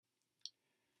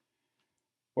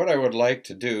What I would like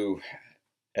to do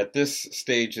at this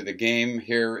stage of the game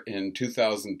here in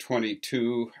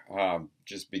 2022,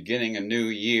 just beginning a new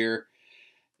year,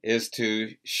 is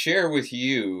to share with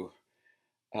you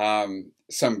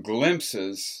some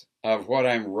glimpses of what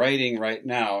I'm writing right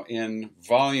now in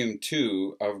Volume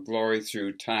 2 of Glory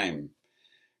Through Time.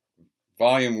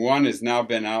 Volume 1 has now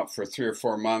been out for 3 or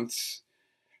 4 months.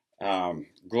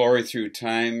 Glory Through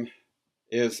Time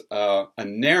is a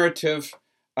narrative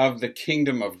of the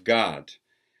kingdom of God.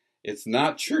 It's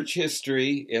not church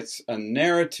history, it's a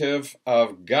narrative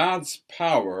of God's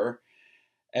power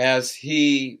as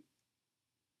He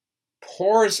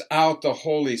pours out the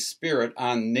Holy Spirit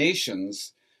on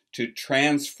nations to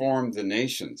transform the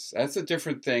nations. That's a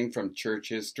different thing from church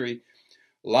history.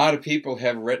 A lot of people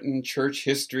have written church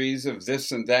histories of this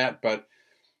and that, but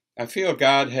I feel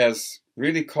God has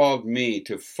really called me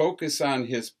to focus on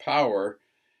His power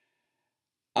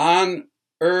on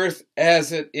earth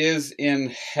as it is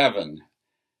in heaven.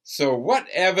 So what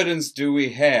evidence do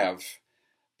we have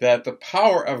that the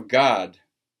power of God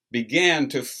began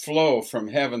to flow from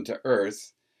heaven to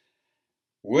earth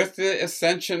with the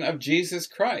ascension of Jesus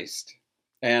Christ?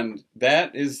 And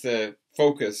that is the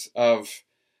focus of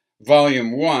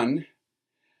Volume 1,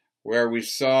 where we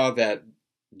saw that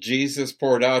Jesus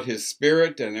poured out His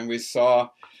Spirit, and then we saw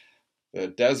the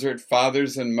Desert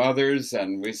Fathers and Mothers,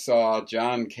 and we saw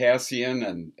John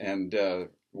Cassian and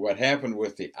what happened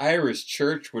with the Irish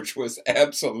Church, which was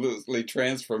absolutely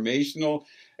transformational,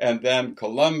 and then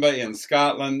Columba in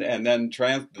Scotland, and then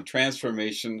the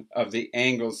transformation of the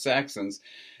Anglo-Saxons.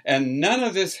 And none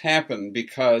of this happened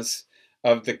because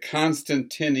of the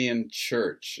Constantinian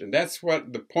Church. And that's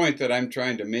what the point that I'm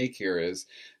trying to make here is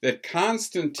that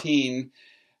Constantine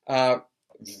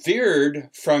veered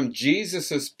from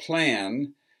Jesus's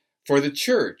plan for the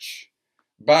church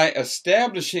by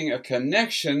establishing a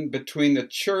connection between the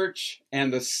church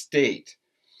and the state.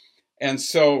 And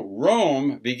so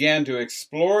Rome began to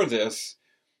explore this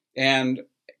and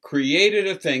created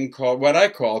a thing called what I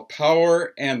call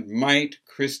power and might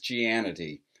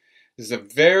Christianity. This is a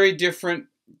very different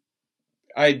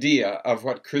idea of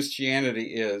what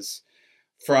Christianity is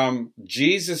from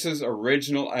Jesus's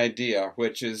original idea,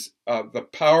 which is the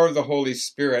power of the Holy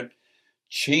Spirit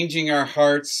changing our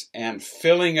hearts and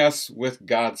filling us with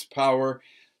God's power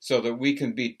so that we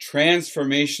can be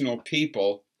transformational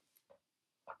people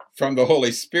from the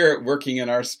Holy Spirit working in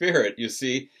our spirit, you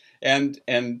see, and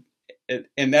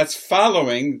that's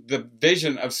following the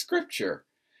vision of Scripture.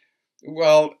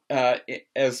 Well,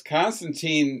 as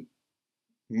Constantine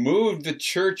moved the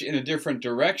church in a different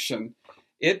direction,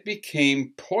 it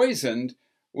became poisoned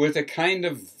with a kind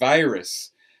of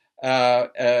virus or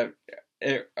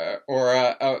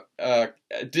a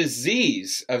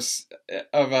disease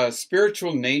of a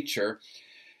spiritual nature,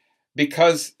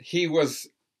 because he was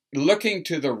looking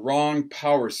to the wrong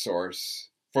power source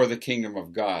for the kingdom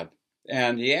of God.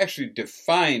 And he actually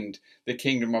defined the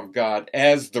kingdom of God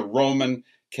as the Roman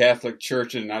Catholic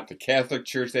Church, and not the Catholic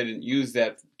Church. They didn't use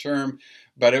that term,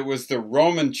 but it was the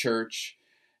Roman Church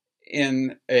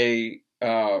in a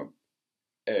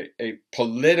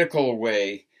political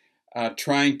way,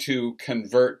 trying to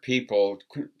convert people,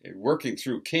 working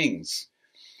through kings,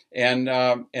 and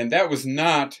that was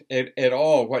not at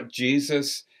all what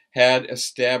Jesus had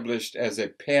established as a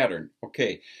pattern.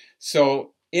 Okay,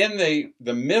 so in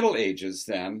the Middle Ages,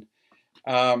 then,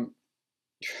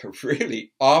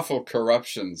 really awful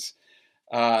corruptions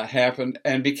happened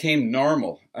and became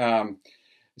normal,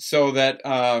 so that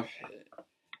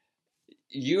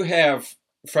you have,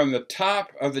 from the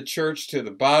top of the church to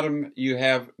the bottom, you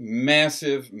have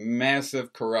massive,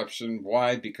 massive corruption.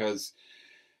 Why? Because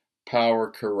power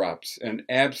corrupts, and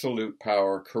absolute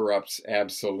power corrupts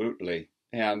absolutely.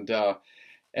 And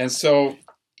so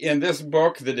in this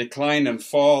book, The Decline and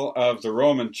Fall of the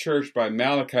Roman Church by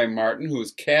Malachi Martin,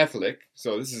 who's Catholic,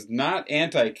 so this is not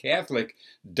anti-Catholic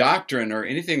doctrine or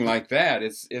anything like that.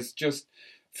 It's just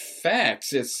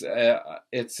facts. It's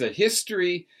a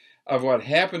history of what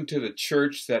happened to the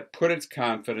church that put its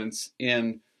confidence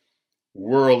in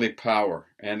worldly power,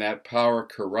 and that power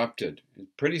corrupted. And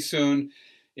pretty soon,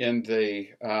 in the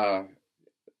 11th,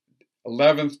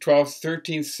 12th,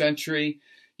 13th century,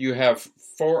 you have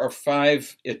 4 or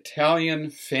 5 Italian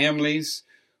families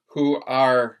who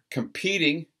are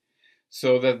competing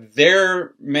so that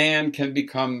their man can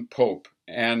become pope.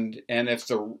 And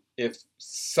if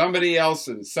somebody else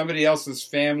and somebody else's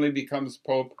family becomes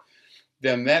pope,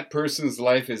 then that person's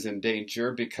life is in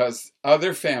danger, because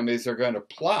other families are going to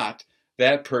plot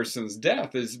that person's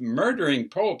death. Murdering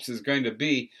popes is going to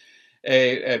be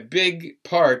a big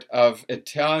part of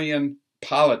Italian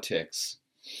politics.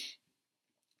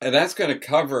 And that's going to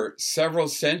cover several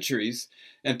centuries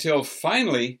until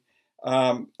finally,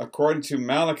 according to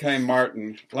Malachi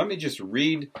Martin, let me just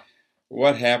read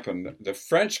what happened. The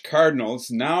French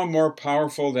cardinals, now more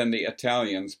powerful than the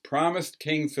Italians, promised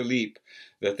King Philippe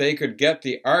that they could get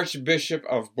the Archbishop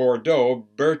of Bordeaux,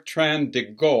 Bertrand de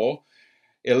Goux,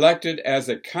 elected as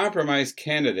a compromise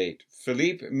candidate.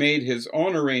 Philippe made his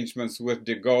own arrangements with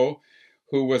de Goux,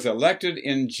 who was elected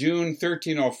in June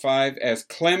 1305 as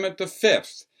Clement V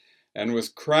and was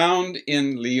crowned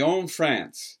in Lyon,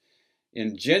 France.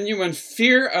 In genuine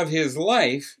fear of his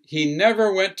life, he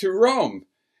never went to Rome.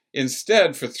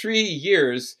 Instead, for 3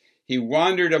 years, he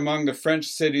wandered among the French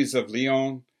cities of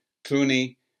Lyon,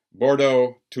 Cluny,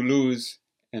 Bordeaux, Toulouse,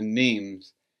 and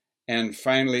Nimes, and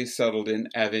finally settled in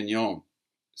Avignon.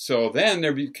 So then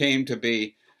there came to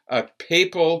be a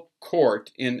papal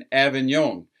court in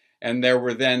Avignon, and there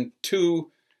were then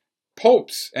 2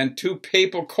 popes and 2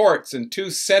 papal courts and 2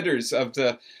 centers of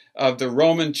the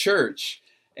Roman Church.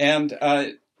 And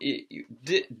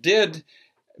did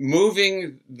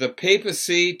moving the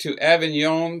papacy to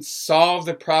Avignon solve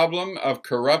the problem of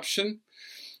corruption?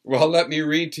 Well, let me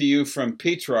read to you from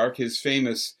Petrarch, his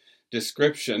famous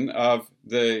description of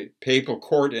the papal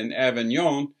court in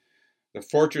Avignon: the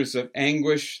fortress of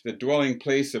anguish, the dwelling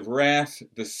place of wrath,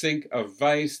 the sink of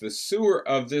vice, the sewer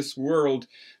of this world,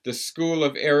 the school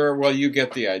of error. Well, you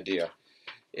get the idea.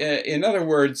 In other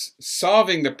words,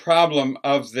 solving the problem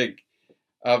of the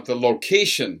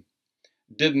location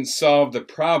didn't solve the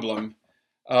problem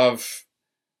of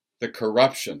the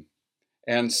corruption.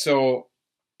 And so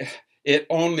it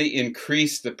only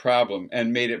increased the problem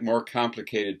and made it more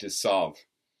complicated to solve.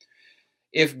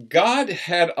 If God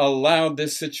had allowed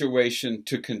this situation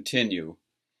to continue,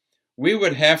 we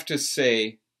would have to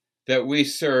say that we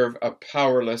serve a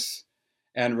powerless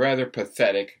and rather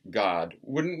pathetic God,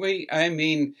 wouldn't we? I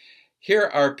mean, here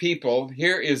are people,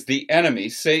 here is the enemy,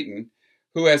 Satan,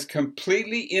 who has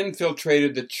completely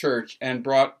infiltrated the church and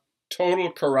brought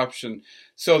total corruption,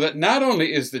 so that not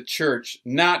only is the church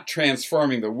not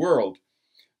transforming the world,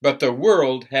 but the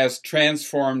world has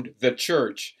transformed the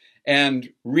church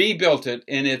and rebuilt it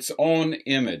in its own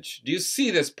image. Do you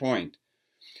see this point?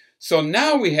 So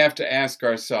now we have to ask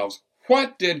ourselves,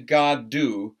 what did God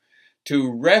do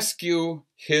to rescue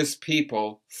his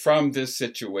people from this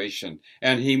situation?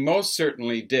 And he most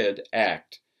certainly did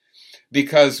act,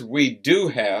 because we do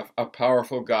have a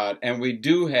powerful God, and we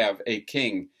do have a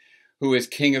king who is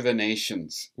King of the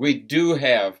nations. We do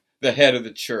have the head of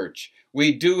the church.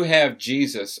 We do have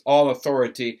Jesus. All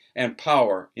authority and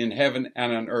power in heaven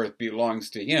and on earth belongs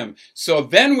to him. So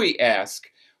then we ask,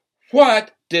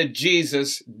 what did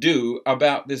Jesus do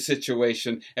about this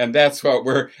situation? And that's what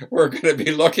we're going to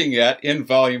be looking at in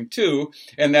Volume 2.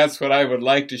 And that's what I would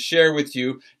like to share with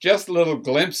you, just little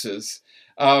glimpses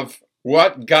of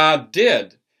what God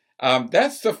did.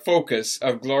 That's the focus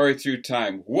of Glory Through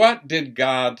Time. What did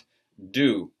God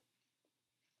do?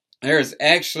 There's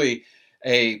actually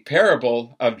a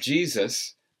parable of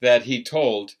Jesus that he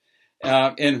told,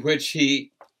 in which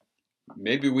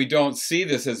maybe we don't see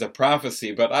this as a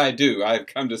prophecy, but I do. I've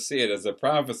come to see it as a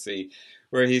prophecy,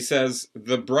 where he says,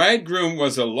 the bridegroom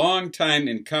was a long time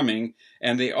in coming,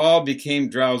 and they all became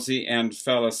drowsy and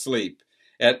fell asleep.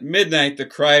 At midnight the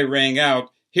cry rang out,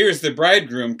 here's the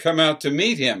bridegroom, come out to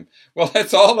meet him. Well,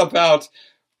 that's all about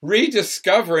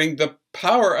rediscovering the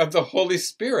power of the Holy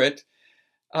Spirit,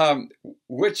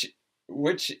 which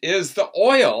is the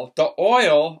oil. The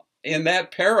oil in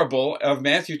that parable of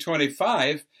Matthew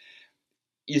 25,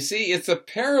 you see, it's a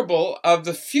parable of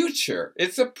the future.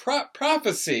 It's a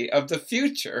prophecy of the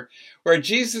future, where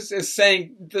Jesus is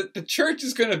saying that the church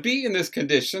is going to be in this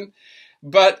condition,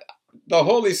 but the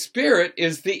Holy Spirit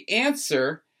is the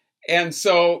answer. And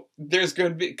so there's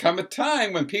going to come a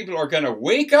time when people are going to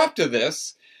wake up to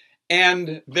this,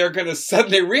 and they're going to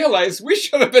suddenly realize we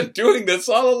should have been doing this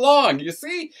all along, you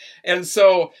see? And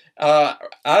so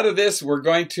out of this, we're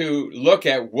going to look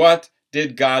at what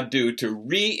did God do to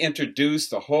reintroduce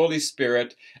the Holy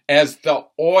Spirit as the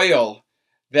oil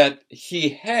that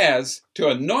he has to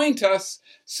anoint us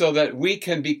so that we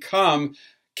can become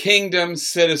kingdom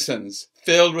citizens,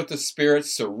 filled with the Spirit,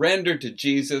 surrendered to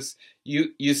Jesus.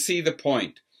 You see the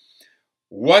point.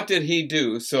 What did he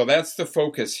do? So that's the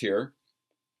focus here.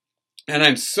 And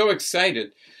I'm so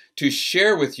excited to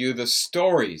share with you the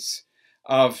stories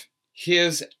of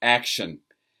his action.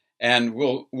 And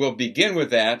we'll begin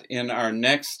with that in our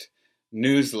next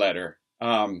newsletter.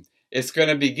 It's going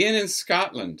to begin in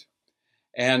Scotland.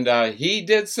 And he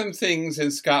did some things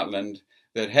in Scotland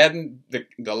that hadn't,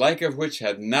 the like of which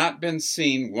had not been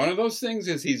seen. One of those things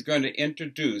is he's going to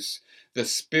introduce the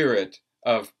Spirit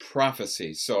of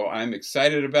prophecy. So I'm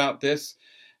excited about this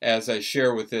as I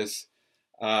share with this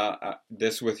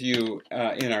with you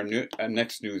in our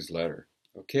next newsletter.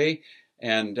 Okay,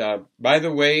 and by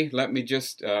the way, let me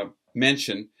just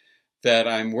mention that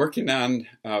I'm working on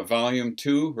Volume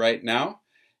 2 right now.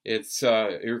 It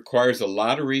requires a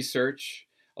lot of research,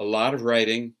 a lot of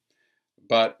writing,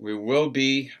 but we will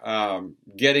be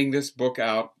getting this book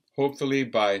out hopefully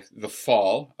by the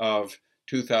fall of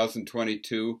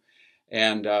 2022.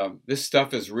 And this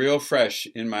stuff is real fresh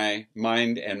in my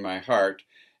mind and my heart.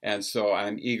 And so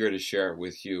I'm eager to share it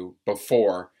with you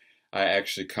before I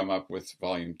actually come up with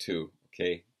Volume 2.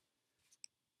 Okay,